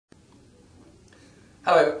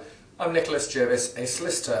Hello, I'm Nicholas Jervis, a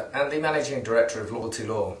solicitor and the Managing Director of Loyalty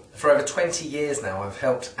Law. For over 20 years now I've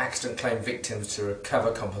helped accident claim victims to recover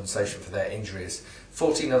compensation for their injuries.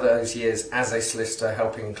 14 of those years as a solicitor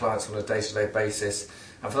helping clients on a day-to-day basis,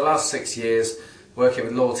 and for the last 6 years working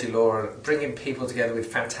with Loyalty Law and bringing people together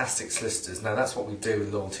with fantastic solicitors. Now that's what we do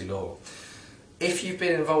with Loyalty Law. If you've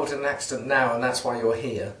been involved in an accident now and that's why you're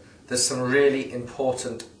here, there's some really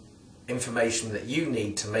important information that you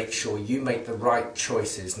need to make sure you make the right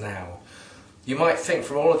choices now. You might think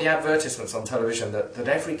from all of the advertisements on television that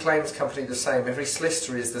every claims company is the same, every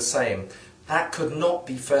solicitor is the same. That could not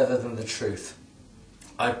be further than the truth.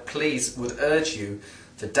 I would urge you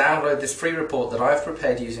to download this free report that I've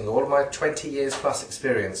prepared using all of my 20 years plus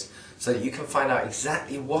experience so that you can find out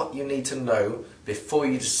exactly what you need to know before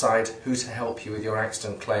you decide who to help you with your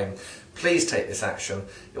accident claim. Please take this action.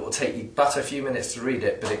 It will take you but a few minutes to read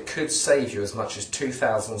it, but it could save you as much as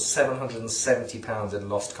 £2,770 in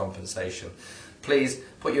lost compensation. Please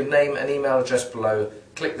put your name and email address below,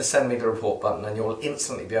 click the send me the report button and you'll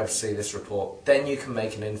instantly be able to see this report. Then you can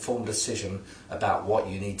make an informed decision about what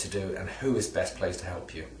you need to do and who is best placed to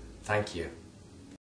help you. Thank you.